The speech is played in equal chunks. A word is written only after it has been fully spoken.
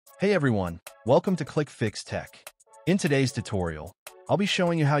Hey everyone, welcome to ClickFix Tech. In today's tutorial, I'll be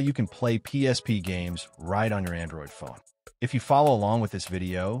showing you how you can play PSP games right on your Android phone. If you follow along with this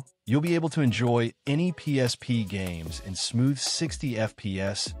video, you'll be able to enjoy any PSP games in smooth 60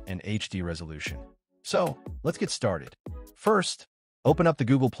 FPS and HD resolution. So, let's get started. First, open up the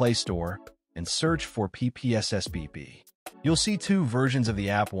Google Play Store and search for PPSSPP. You'll see two versions of the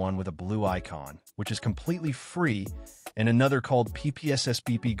app, one with a blue icon, which is completely free, and another called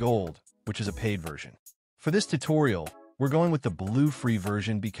PPSSPP Gold, which is a paid version. For this tutorial, we're going with the blue free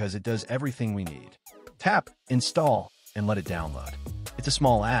version because it does everything we need. Tap Install and let it download. It's a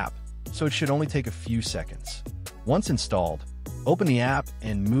small app, so it should only take a few seconds. Once installed, open the app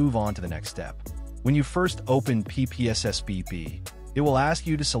and move on to the next step. When you first open PPSSPP, it will ask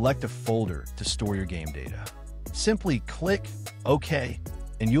you to select a folder to store your game data. Simply click OK,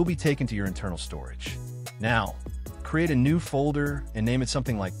 and you'll be taken to your internal storage. Now, create a new folder and name it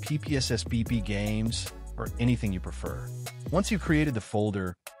something like PPSSPP Games or anything you prefer. Once you've created the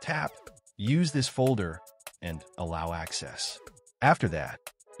folder, tap Use this folder and allow access. After that,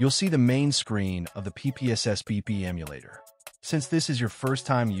 you'll see the main screen of the PPSSPP Emulator. Since this is your first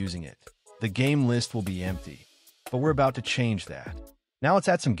time using it, the game list will be empty, but we're about to change that. Now let's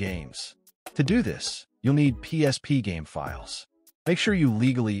add some games. To do this, you'll need PSP game files. Make sure you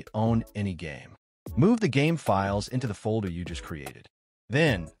legally own any game. Move the game files into the folder you just created.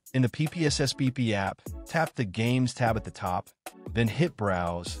 Then, in the PPSSPP app, tap the Games tab at the top, then hit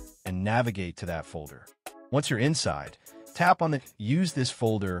Browse and navigate to that folder. Once you're inside, tap on the Use this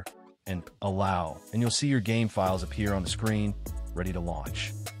folder and Allow, and you'll see your game files appear on the screen, ready to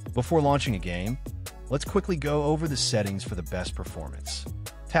launch. Before launching a game, let's quickly go over the settings for the best performance.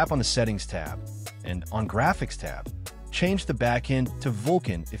 Tap on the Settings tab, and on Graphics tab, change the backend to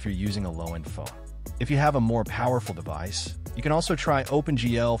Vulkan if you're using a low-end phone. If you have a more powerful device, you can also try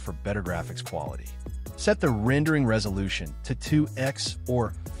OpenGL for better graphics quality. Set the rendering resolution to 2x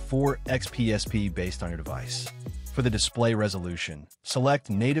or 4x PSP based on your device. For the display resolution, select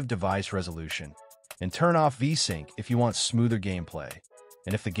Native Device Resolution and turn off VSync if you want smoother gameplay.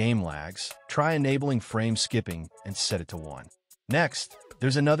 And if the game lags, try enabling frame skipping and set it to 1. Next,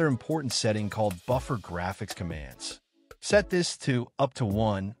 there's another important setting called Buffer Graphics Commands. Set this to up to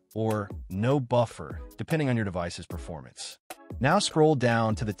 1 or no buffer, depending on your device's performance. Now scroll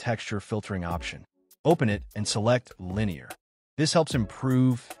down to the texture filtering option. Open it and select Linear. This helps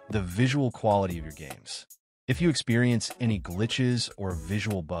improve the visual quality of your games. If you experience any glitches or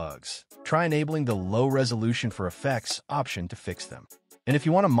visual bugs, try enabling the Low Resolution for Effects option to fix them. And if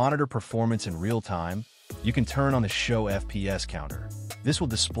you want to monitor performance in real time, you can turn on the Show FPS counter. This will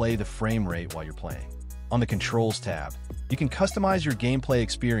display the frame rate while you're playing. On the Controls tab, you can customize your gameplay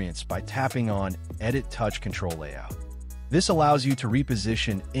experience by tapping on Edit Touch Control Layout. This allows you to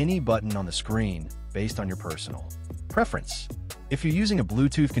reposition any button on the screen based on your personal preference. If you're using a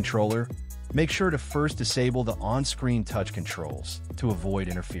Bluetooth controller, make sure to first disable the on-screen touch controls to avoid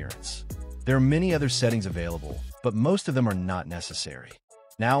interference. There are many other settings available, but most of them are not necessary.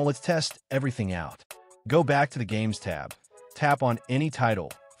 Now let's test everything out. Go back to the Games tab, tap on any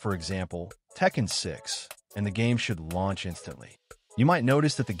title, for example, Tekken 6, and the game should launch instantly. You might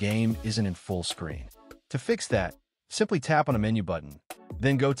notice that the game isn't in full screen. To fix that, simply tap on a menu button,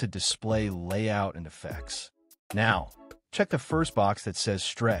 then go to Display Layout and Effects. Now, check the first box that says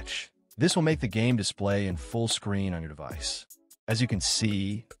Stretch. This will make the game display in full screen on your device. As you can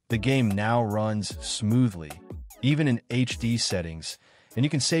see, the game now runs smoothly, even in HD settings, and you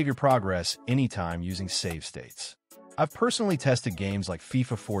can save your progress anytime using save states. I've personally tested games like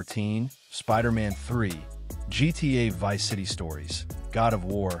FIFA 14, Spider-Man 3, GTA Vice City Stories, God of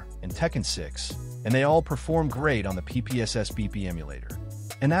War, and Tekken 6, and they all perform great on the PPSSPP Emulator.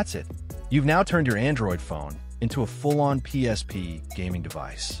 And that's it. You've now turned your Android phone into a full-on PSP gaming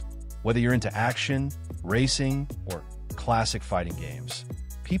device. Whether you're into action, racing, or classic fighting games,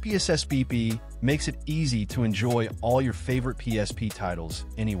 PPSSPP makes it easy to enjoy all your favorite PSP titles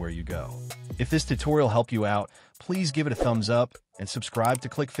anywhere you go. If this tutorial helped you out, please give it a thumbs up and subscribe to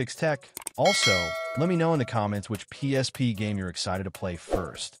ClickFix Tech. Also, let me know in the comments which PSP game you're excited to play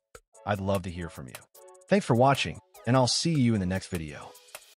first. I'd love to hear from you. Thanks for watching, and I'll see you in the next video.